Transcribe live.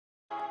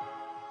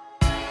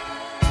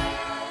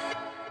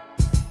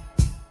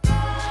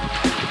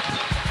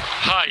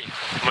Hi,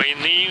 my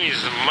name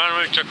is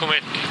Manuel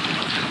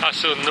Giacometti,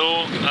 also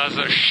known as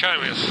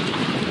Shamirs.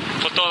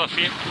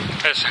 Photography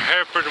has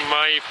helped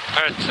my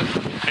path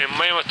and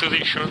my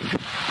maturation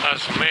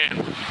as man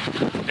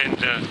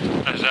and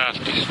as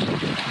artist.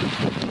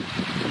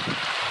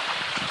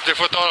 The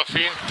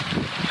photography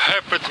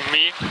helped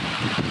me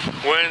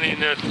when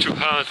in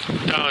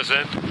 2000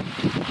 I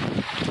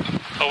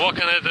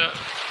awakened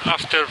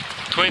after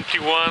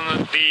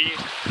 21 days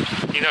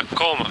in a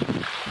coma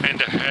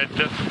and had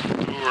to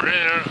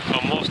relearn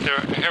almost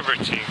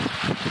everything: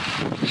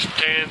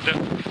 stand,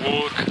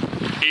 walk,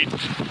 eat,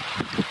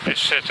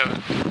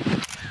 etc.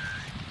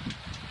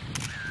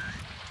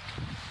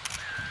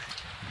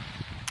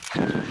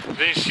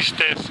 The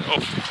insistence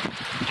of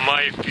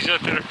my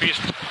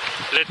physiotherapist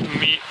led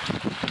me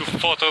to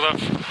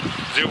photograph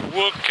the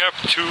world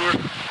capture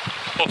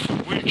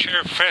of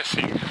wheelchair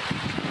fencing.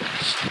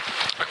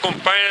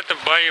 Accompanied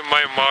by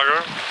my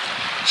mother,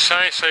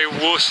 since I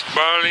was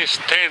barely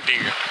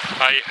standing,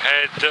 I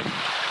had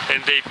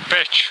a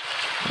patch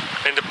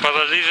and a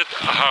paralyzed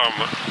arm.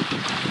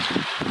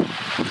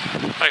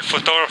 I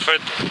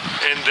photographed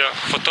and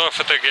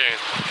photographed again.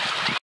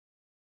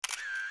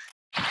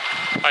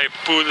 I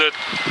pulled at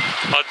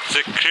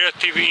the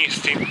creative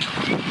instinct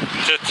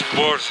that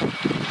was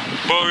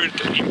buried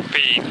in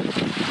pain.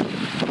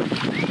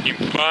 In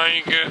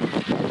buying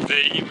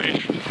the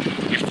image,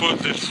 it was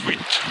the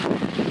sweet,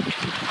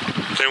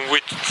 then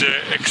with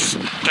the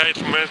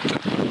excitement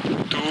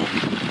to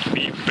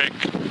be back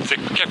the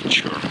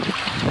capture.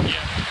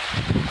 Yeah.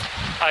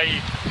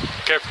 I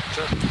kept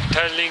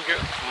telling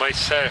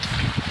myself,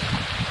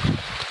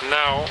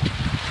 now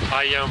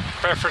I am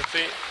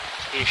perfectly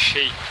in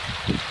shape,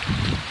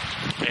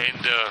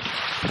 and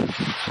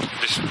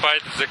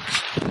despite the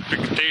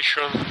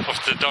expectation of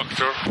the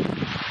doctor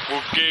who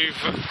gave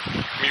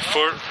me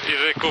for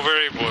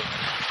irrecoverable,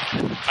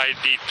 I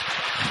did.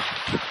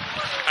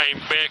 I'm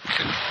back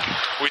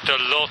with a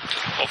lot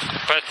of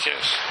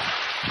patience,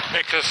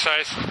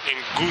 exercise and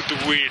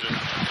goodwill,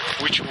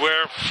 which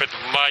were fed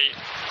by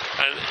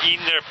an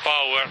inner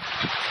power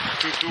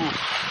to do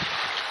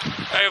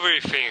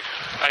everything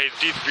I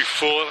did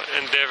before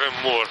and ever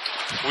more,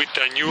 with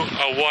a new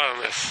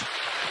awareness.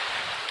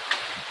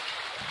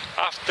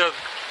 After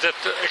that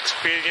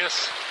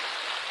experience,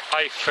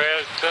 I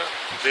felt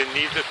the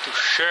need to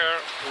share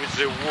with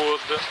the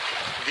world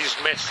this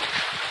message.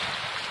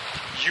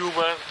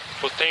 Human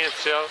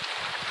potential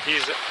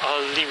is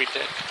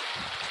unlimited.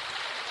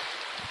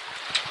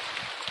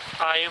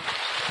 I am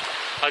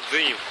a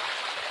dream.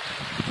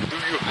 Do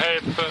you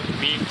help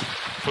me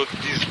for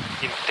this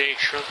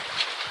intention?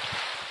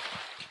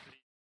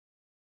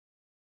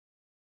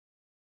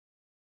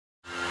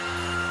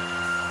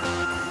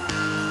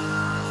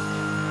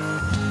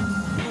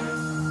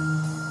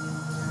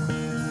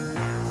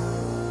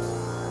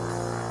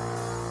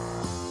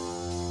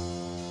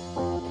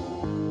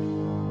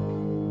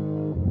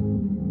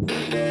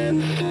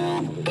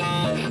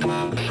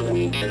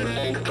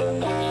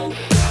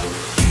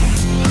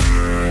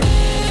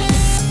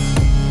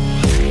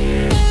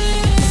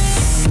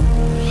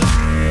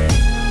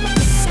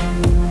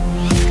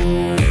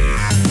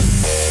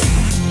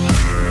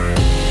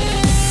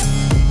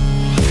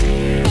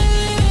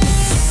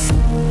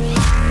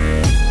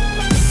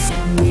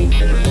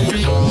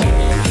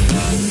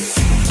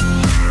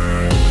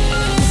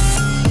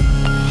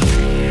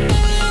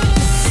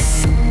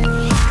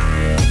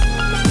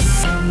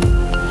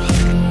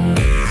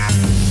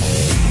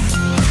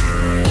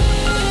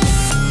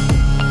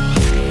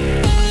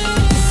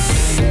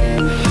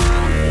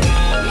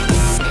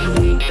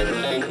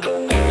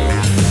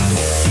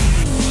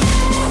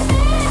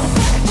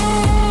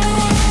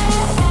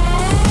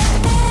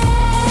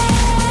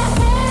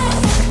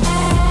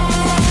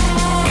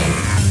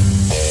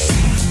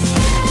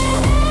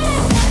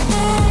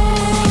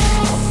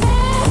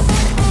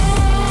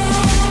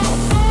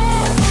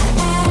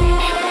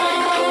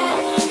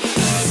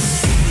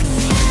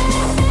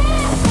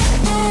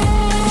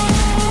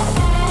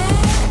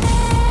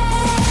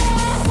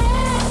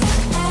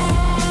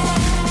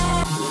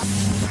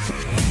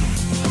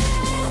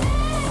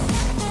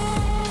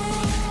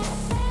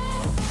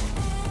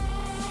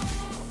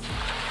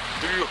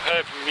 Do you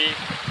help me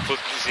for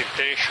this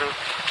intention?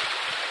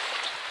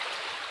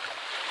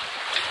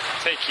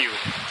 Thank you.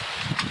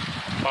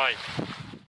 Bye.